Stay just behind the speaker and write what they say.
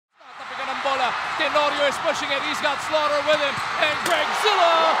Tenorio is pushing it. He's got Slaughter with him. And Greg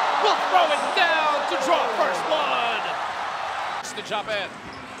Zilla will throw it down to draw first blood. It's the Japet.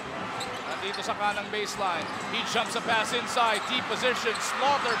 Nandito sa kanang baseline. He jumps a pass inside. Deep position.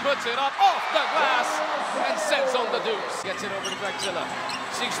 Slaughter puts it up off the glass and sends home the deuce. Gets it over to Greg Zilla.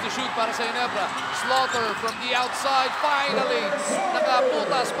 Seeks to shoot para sa Ginebra. Slaughter from the outside. Finally,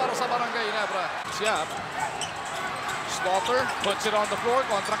 nakaputas para sa Barangay Ginebra. Siap. Slaughter puts it on the floor.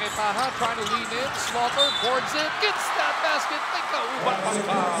 Kontra kay Taha. Trying to lean in. Slaughter boards it. Gets that basket. May kauban pang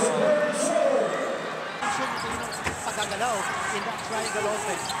foul. Pagagalaw in that triangle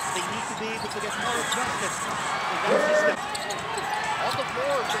offense. They need to be able to get more adjusted in that system. On the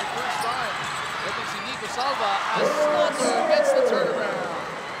floor for the first time. Ito si Nico Salva as Slaughter gets the turnaround.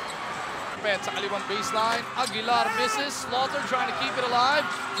 Sa kaliwang baseline, Aguilar misses. Slaughter trying to keep it alive.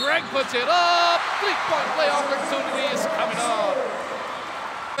 Greg puts it up. 3-point play opportunity is coming up.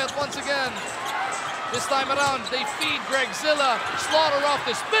 Once again, this time around, they feed Greg Zilla. Slaughter off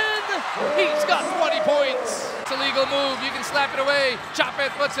the spin. He's got 20 points. It's a legal move. You can slap it away. Japet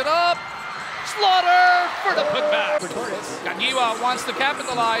puts it up. Slaughter for the putback. Kagiwa wants to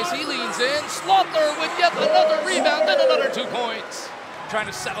capitalize. He leans in. Slaughter with yet another rebound and another 2 points. Trying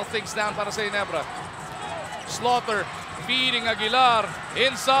to settle things down para sa Ginebra. Slaughter feeding Aguilar.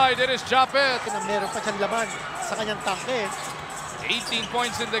 Inside, it is Japet. Meron pa siyang laman sa kanyang tangke. 18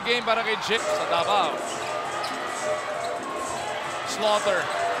 points in the game para kay Jip sa Davao. Slaughter.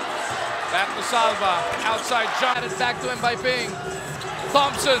 Back to Salva. Outside shot. It's back to him by Ping.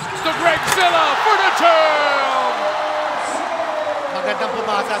 Thompson to Greg Zilla for the turn. Magandang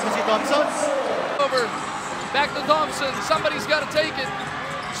pumasa si Thompson. Over. Back to Thompson. Somebody's got to take it.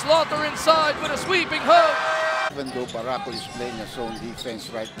 Slaughter inside with a sweeping hook. Even though Barako is playing a zone defense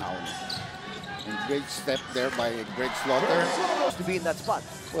right now. And great step there by Greg Slaughter. To be in that spot.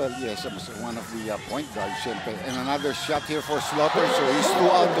 Well, yes, one of the point guards. And another shot here for Slaughter. So he's 2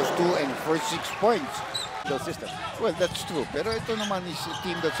 out of 2 and first 6 points. System. Well, that's true. Pero ito naman is a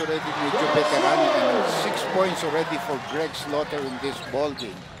team that's already medyo veteran. And 6 points already for Greg Slaughter in this ball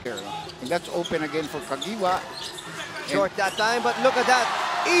game. And that's open again for Kagiwa. Short that time, but look at that.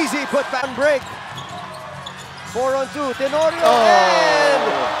 Easy put back break. 4-on-2. Tenorio and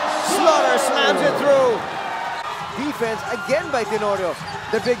Slaughter slams it through. Defense again by Tenorio,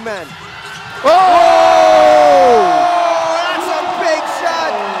 the big man. Oh! That's a big shot.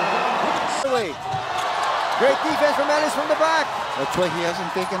 Great defense from Ellis from the back. That's why he hasn't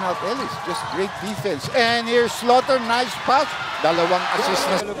taken out Ellis. Just great defense. And here's Slaughter. Nice pass. Dalawang assist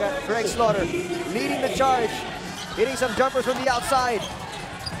na. Look at Greg Slaughter leading the charge. Hitting some jumpers from the outside.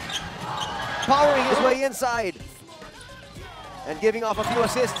 Powering his way inside. And giving off a few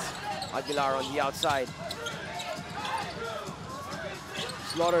assists. Aguilar on the outside.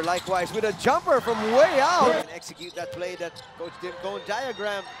 Slaughter likewise with a jumper from way out. And execute that play that Coach Tim Cone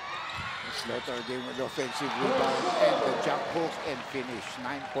diagrammed. Slaughter again with the offensive rebound and the jump hook and finish.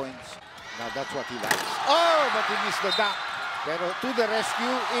 9 points. Now that's what he likes. Oh, but he missed the dunk. Pero to the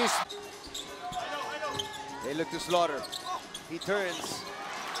rescue is... They look to Slaughter. He turns.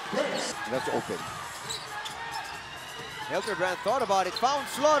 That's open. Hilterbrand thought about it, found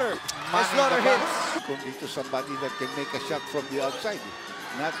Slaughter. And Slaughter hits. Kung dito somebody that can make a shot from the outside.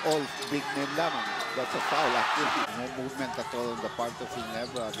 Not all big men lamang. That's a foul actually. No movement at all on the part of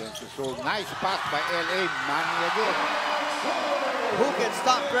Ginebra against the zone. Nice pass by LA. Manny again. Who can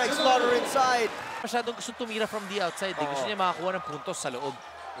stop Greg Slaughter inside? Masyadong gusto tumira from the outside. Gusto niya makakuha ng puntos sa loob.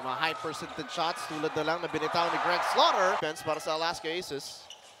 Yung mga high percentage shots tulad na lang na binitaw ni Greg Slaughter. Defense para sa Alaska Aces.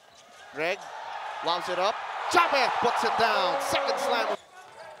 Greg lobs it up. Japet puts it down. Second slam.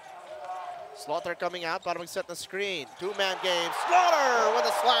 Slaughter coming out para mag-set the screen. Two-man game. Slaughter with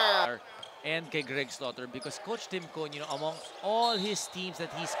a slam. And kay Greg Slaughter because Coach Tim Cone, among all his teams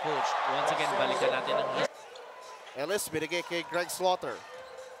that he's coached, once again, balikan natin ang his. Ellis binigay kay Greg Slaughter.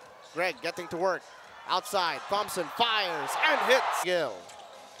 Greg getting to work. Outside, Thompson fires and hits. Gill.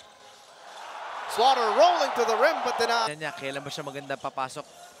 Slaughter rolling to the rim but denied. Kailan ba siya maganda papasok?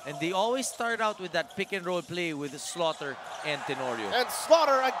 And they always start out with that pick and roll play with Slaughter and Tenorio. And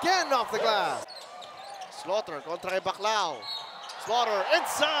Slaughter again off the glass. Slaughter kontra kay Baclao. Slaughter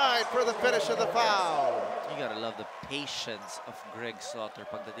inside for the finish of the foul. You gotta love the patience of Greg Slaughter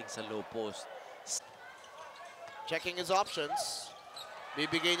pagdating sa low post. Checking his options.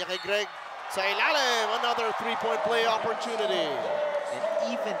 Bibigay niya kay Greg sa ilalim. Another three-point play opportunity. And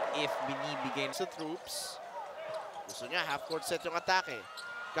even if binibigay sa troops, gusto niya half-court set yung atake.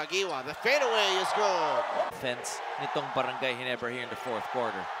 Kagiwa, the fadeaway is good. Defense nitong Barangay Ginebra here in the fourth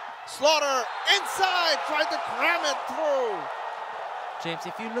quarter. Slaughter inside, tried to cram it through. James,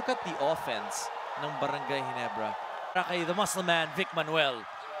 if you look at the offense ng Barangay Ginebra, kay the muscle man, Vic Manuel.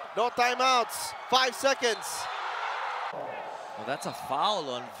 No timeouts. 5 seconds. Well, that's a foul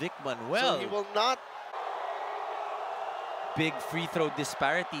on Vic Manuel. So he will not. Big free throw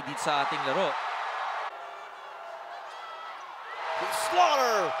disparity dito sa ating laro.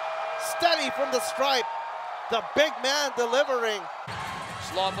 Slaughter, steady from the stripe. The big man delivering.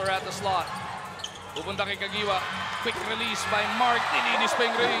 Slaughter at the slot. Pupunta kay Kagiwa. Quick release by Mark. Nilinis pa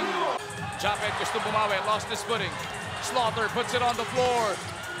yung ring. Japet gusto bumawi. Lost his footing. Slaughter puts it on the floor.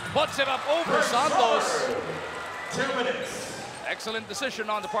 Puts it up over Santos. 2 minutes. Excellent decision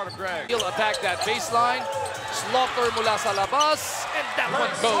on the part of Greg. He'll attack that baseline. Slaughter mula sa labas. And that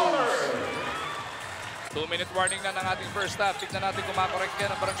one goes. 2-minute warning na ng ating first half. Tignan natin kung makorek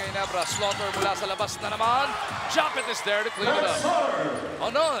yan ang Barangay Ginebra. Slaughter mula sa labas na naman. Japet is there to clean it up. Oh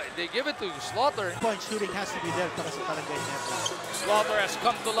no, they give it to Slaughter. Point shooting has to be there para sa Barangay Ginebra. Slaughter has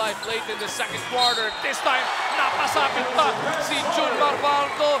come to life late in the second quarter. This time, napasapit pa si Jun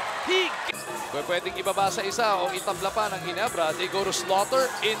Marvaldo. Pwedeng ibaba sa isa o itabla pa ng Ginebra. They go to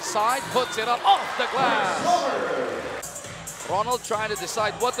Slaughter inside, puts it up off the glass. Ronald trying to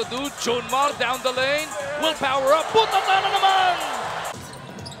decide what to do. Junmar down the lane. Will power up. Putata na naman!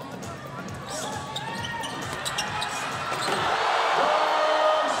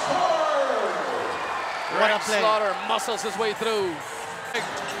 What a play. Slaughter muscles his way through.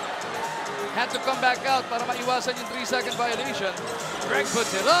 Had to come back out para maiwasan yung 3-second violation. Greg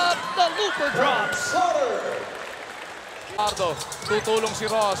puts it up. The looper drops. Ardo, tutulong si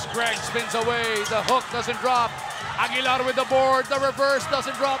Ross. Greg spins away. The hook doesn't drop. Aguilar with the board. The reverse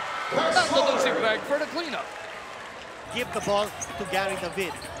doesn't drop. Tutulong si Greg for the cleanup. Give the ball to Gary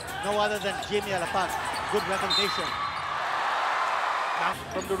David. No other than Jimmy Alapag. Good recommendation. Now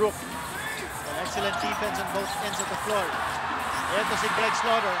from the rook. An excellent defense on both ends of the floor. Ito si Greg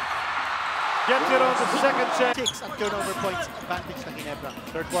Slaughter. Gets it on the second check. 6 ang turnover points advantage ng Ginebra.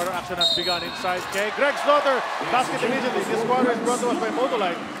 Third quarter action has begun inside K. Greg Slaughter, basket immediately. This quarter is brought to us by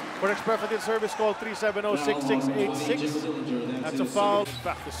Motolite. For expert service call 370-6686. That's a foul.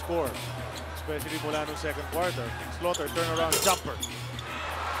 Back to score. Especially mula nung second quarter. Slaughter, turnaround jumper.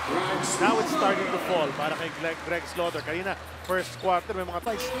 Now it's starting to fall para kay Greg Slaughter. Kanina, first quarter, may mga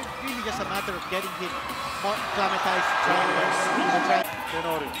It's really just a matter of getting him more acclimatized.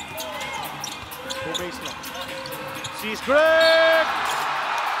 Tenorio. Baseline. Sees Greg!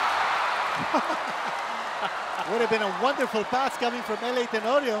 Would have been a wonderful pass coming from LA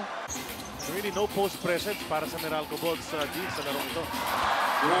Tenorio. Really no post presence para sa Meralco Bulls sa larong ito.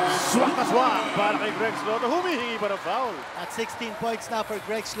 Swak na swak para kay Greg Slaughter. Humihingi pa ng foul. At 16 points now for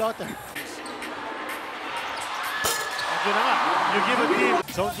Greg Slaughter. And yun na nga, you give a team.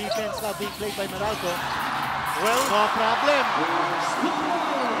 Zone defense now being played by Meralco. Well, no problem.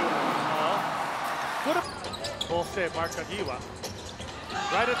 Poste, Mark Kagiwa.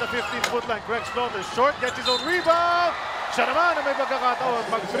 Right at the 15-foot line, Greg Slaughter short, gets his own rebound. Siya naman na may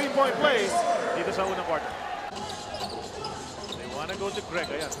pagkakataon mag 3-point play dito sa unang quarter. They wanna go to Greg.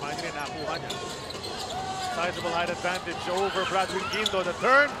 Ayan, finally nakuha niya. Sizable height advantage over Bradwin Guindo. The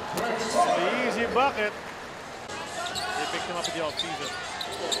turn, the easy bucket. They picked him up in the offseason.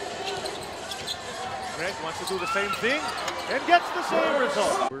 Greg wants to do the same thing and gets the same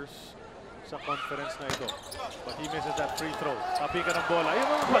result. Sa conference na ito. But he misses that free throw. Tapika ng bola. Ayun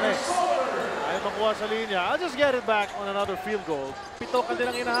naman pala. Ayaw makuha sa linya. I'll just get it back on another field goal. Pito ka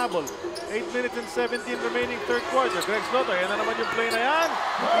din ang inahabol. 8 minutes and 17 remaining third quarter. Greg Slaughter. Yan na naman yung play na yan.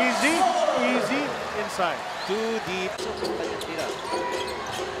 Easy, easy inside. Too deep.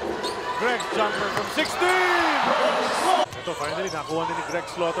 Greg jumper from 16! Ito, finally, nakuha din ni Greg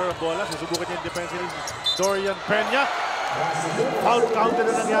Slaughter ang bola. Susubukan niya yung defense ni Dorian Peña. Foul counted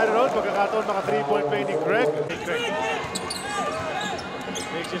na nangyari ron. Pagkakataon, maka 3-point play ni Greg. Greg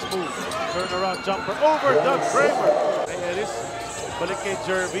makes his move. Turnaround jumper over Doug Kramer. Kay Ellis. Balik kay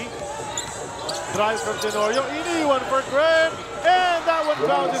Jervy. Drive from Tenorio. Iniwan for Greg. And that one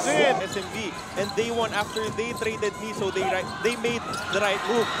bounces in. SMB. And they won after they traded me. So they made the right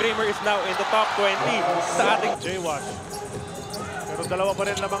move. Kramer is now in the top 20 sa ating J-Wash. Pero dalawa pa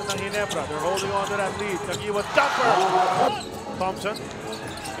rin lamang ng Ginebra. They're holding on to that lead. Kagiwa jumper. Thompson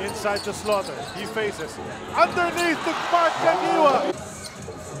inside to Slaughter. He faces underneath to Mark Kagiwa.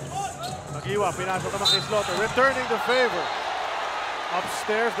 Kagiwa pinasok naman kay Slaughter. Returning the favor.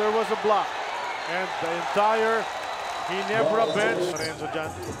 Upstairs there was a block. And the entire Ginebra bench. Lorenzo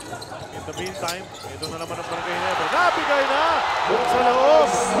dyan. In the meantime, ito na naman ang Barangay Ginebra. Nabigay na sa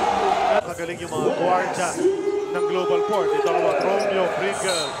loob. Magaling yung mga guardia ng Global Port. Ito naman Romeo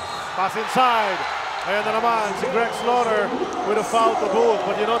Pringle. Pass inside. Ayan na naman si Greg Slaughter with a foul to boot.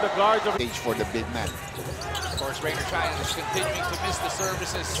 But you know the guards of... Stage for the big man. Of course, Rainer trying just continuing to miss the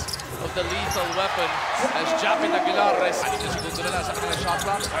services of the lethal weapon as Japit Aguilar is anim na segundo na lang sa kanilang shot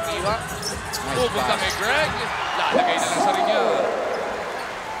clock. Agiwa. Pupunta kay Greg. Lalagay na lang sa rin niya.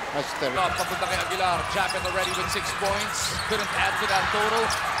 Papunta kay Aguilar. Japit already with 6 points. Couldn't add to that total.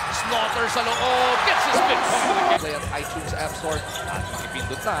 Slaughter sa loob. Gets his big point of the game. Play at iTunes App Store. At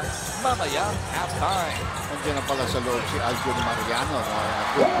makipindot na. Mamaya, halftime. Nandiyan na pala sa loob si Alvin Mariano.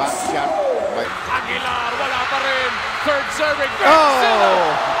 Good back shot. Aguilar, wala pa rin. Third serving. Greg Silla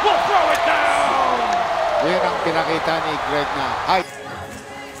will throw it down. Yan ang pinakita ni Greg na height.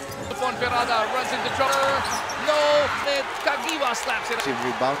 Perada runs into trouble. No, Kagiwa slaps it.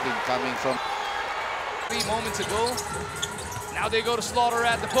 Rebounding coming from 3 moments ago. Now they go to Slaughter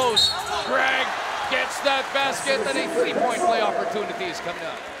at the post. Greg gets that basket and a 3-point play opportunity is coming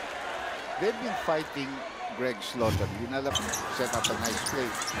up. They've been fighting Greg Slaughter. Set up a nice play.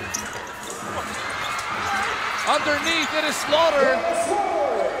 Underneath it is Slaughter.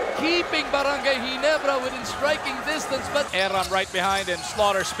 Keeping Barangay Ginebra within striking distance, but Eram right behind him.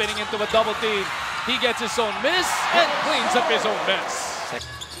 Slaughter spinning into a double team. He gets his own miss and cleans up his own mess.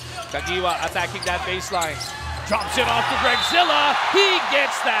 Kagiwa attacking that baseline. Drops it off to Greg Zilla. He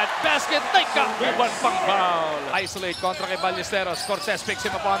gets that basket. They got one pang foul. Isolate contra kay Ballesteros. Cortez picks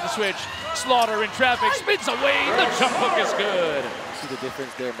him up on the switch. Slaughter in traffic. Spins away. The jump hook is good. See the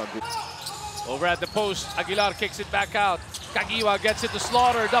difference there, Magu. Over at the post, Aguilar kicks it back out. Kagiwa gets it to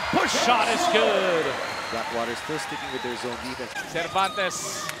Slaughter. The push shot is good. Blackwater still sticking with their zone defense.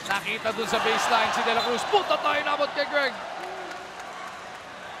 Cervantes, nakita dun sa baseline si De La Cruz. Puta tayo nabot kay Greg.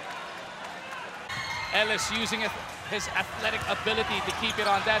 Ellis using his athletic ability to keep it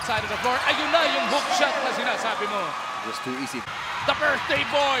on that side of the floor. Ayun na yung hook shot na sinasabi mo. Just too easy. The birthday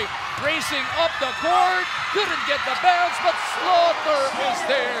boy racing up the court. Couldn't get the bounce, but Slaughter is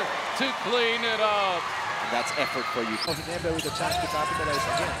there to clean it up. And that's effort for you. Ginebra with a chance to capitalize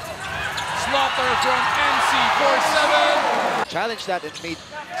again. Slaughter from NC 4-7. Challenge that and made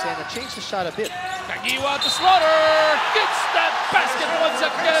Sena change the shot a bit. Kagiwa to Slaughter. Gets that basket once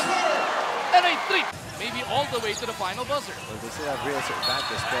again. And a 3. Maybe all the way to the final buzzer. Well, they still have real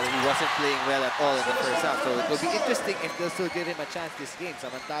advantage, but he wasn't playing well at all in the first half. So it will be interesting if they'll still give him a chance this game.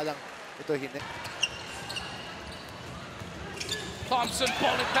 Samantalang ito Thompson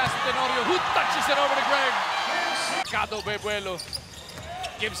pulling past Tenorio, who touches it over to Greg. Cado Bebuelo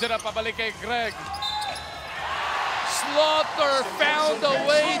gives it up, pabalik kay Greg. Slaughter found a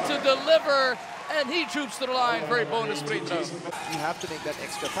way to deliver, and he troops to the line for a bonus free throw. You have to make that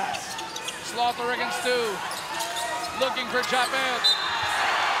extra pass. Slaughter against 2. Looking for Japet.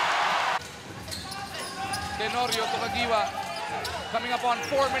 Tenorio to Kagiwa. Coming up on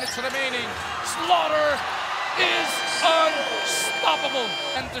 4 minutes remaining. Slaughter is unstoppable.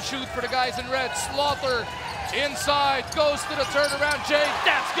 And to shoot for the guys in red. Slaughter inside, goes to the turnaround. Jay,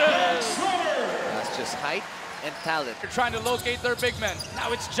 that's good. That's just height and talent. They're trying to locate their big men.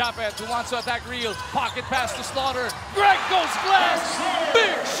 Now it's Japet who wants to attack Real. Pocket pass to Slaughter. Greg goes glass.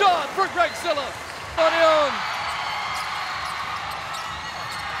 Big shot for Greg Silla. On yun.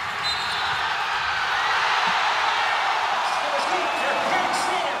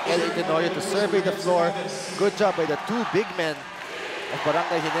 Eli Tenorio to survey the floor. Good job by the 2 big men of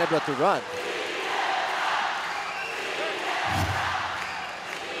Barangay Ginebra to run.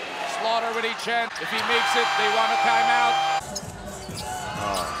 Slaughter with a chance. If he makes it, they want a timeout.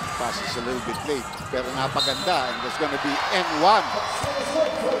 Pass is a little bit late, pero napaganda, and there's going to be N1.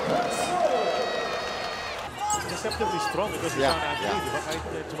 Deceptively strong because he's on athlete.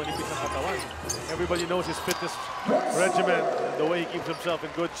 Kahit tumanipid ng katawan. Everybody knows his fitness regimen and the way he keeps himself in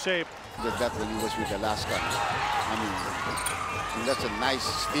good shape. Did that when he was with Alaska. I mean, and that's a nice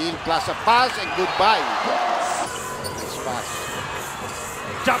steal plus a pass and goodbye. Nice pass.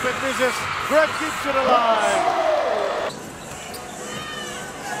 Japet misses. Greg keeps it alive.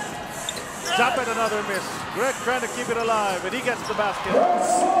 Japet another miss. Greg trying to keep it alive, and he gets the basket.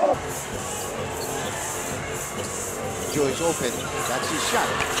 Joy's open. That's his shot.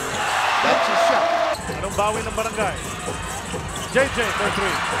 That's his shot. Anong bawi ng Barangay? JJ for 3.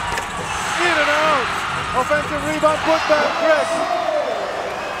 In and out. Offensive rebound, put back, Greg.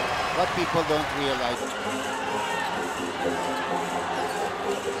 What people don't realize.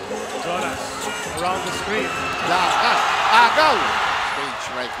 Jonas around the screen. Agaw! Stage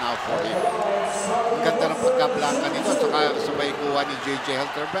right now for him. Ang ganda ng pagkablangka nito. Saka sabay kuha ni JJ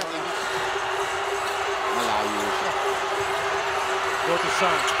Helterbrand. Malayo siya. Go to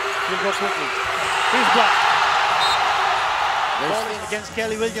Sean. He'll go quickly. He's blocked. Bowling against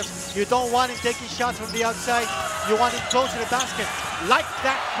Kelly Williams. You don't want him taking shots from the outside. You want him close to the basket. Like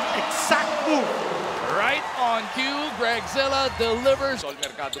that exact move. Right on cue, Greg Zilla delivers. Sol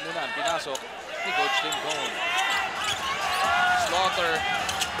Mercado muna ang pinasok ni Coach Tim Cone. Slaughter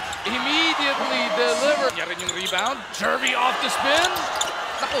immediately delivered. Niya rin yung rebound. Jervy off the spin.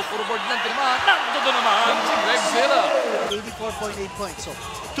 Naku, puro board lang tinamaan. Nandito naman si Greg Zilla. 84.8 points. So,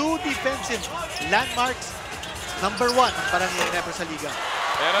 2 defensive landmarks. Number 1 ang Barangay Ginebra sa Liga.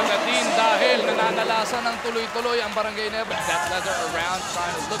 Pero natin dahil nananalasan ng tuloy-tuloy ang Barangay Ginebra. That leather around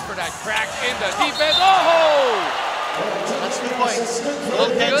trying to look for that crack in the defense. Oh! That's 2 points.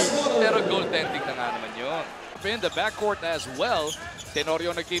 Look good, pero goaltending na nga naman yun. In the backcourt as well,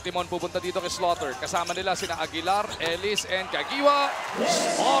 Tenorio nagtitimon pupunta dito kay Slaughter. Kasama nila sina Aguilar, Ellis, and Kagiwa.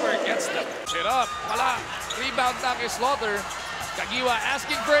 Slaughter gets the shit up. Wala. Rebound na kay Slaughter. Kagiwa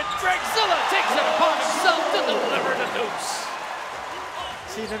asking for it. Greg Zilla takes it upon himself to deliver the deuce.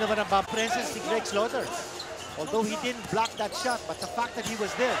 Sino naman ang bump presence ni Greg Slaughter? Although he didn't block that shot, but the fact that he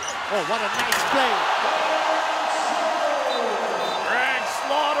was there. Oh, what a nice play. Greg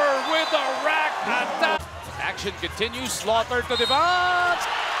Slaughter with a rack attack. Action continues. Slaughter to Devance.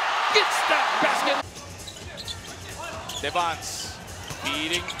 Gets that basket. Devance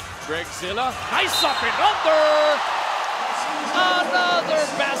feeding Greg Zilla. Nice up and under. Another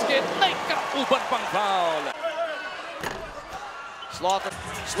basket. Naikauban pang foul.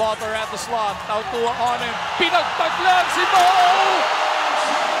 Slaughter at the slot. Nautuwa on him. Pinagpaglag si Mo.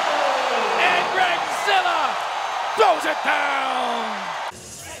 And Greg Zilla throws it down.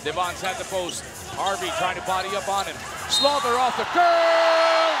 Devance at the post. Harvey trying to body up on him. Slaughter off the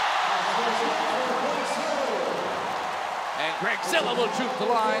curl. And Greg Zilla will shoot the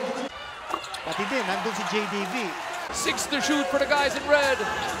line. Pati din, nandun si JDV. 6 to shoot for the guys in red.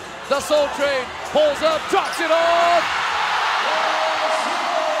 The Soul Train pulls up, drops it off.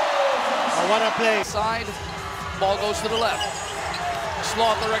 Oh, what a play. Side, ball goes to the left.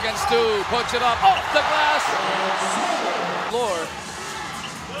 Slaughter against 2, puts it up off the glass. Floor.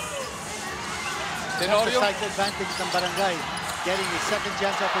 Tenorio. That's the advantage ng Barangay. Getting a second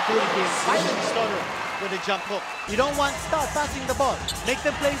chance opportunity and finally Slaughter with a jump hook. You don't want to start passing the ball. Make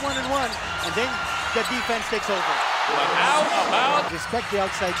them play one-on-one and then the defense takes over. But how about respect the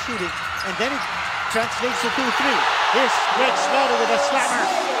outside shooting and then it translates to 2-3. Here's Greg Slaughter with a slammer.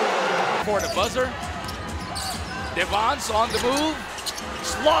 For the buzzer. Devance on the move.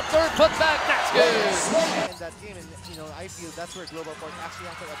 Slaughter put back. That's good. In that game, and I feel that's where Global Port actually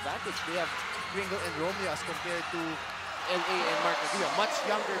has an advantage. They have Pringle and Romeo as compared to LA and Mark Medina. Much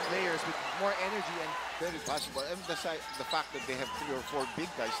younger players with more energy and very possible. And the fact that they have 3 or 4 big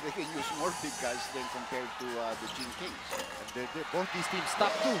guys, they can use more big guys than compared to the Gene Kings. And both these teams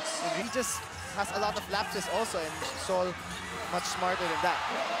top 2. And he just has a lot of lapses also, and Sol much smarter than that.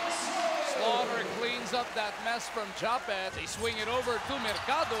 Slaughter cleans up that mess from Japet. They swing it over to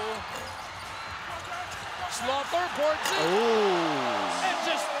Mercado. Slaughter boards it. Oh. And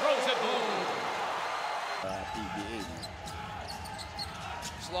just throws it home. PBA.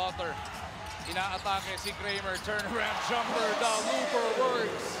 Slaughter. Inaatake si Kramer. Turnaround jumper. The looper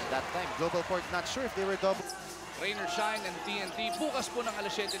works. That time, Global Port not sure if they were double. Rainer Shine and TNT. Bukas po ng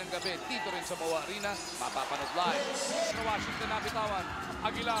 7:00 ng gabi. Dito rin sa Mawa Arena. Mapapanood live. Sa Washington nabitawan.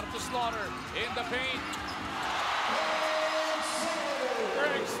 Aguilar to Slaughter. In the paint.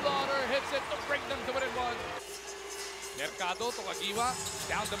 Greg Slaughter hits it to bring them to within 1. Mercado to Kagiwa.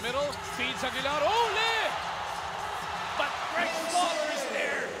 Down the middle. Feeds Aguilar. Ole! But Greg Slaughter is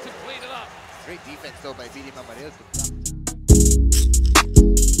there to clean it up. Great defense though by Billy Mamaril to block.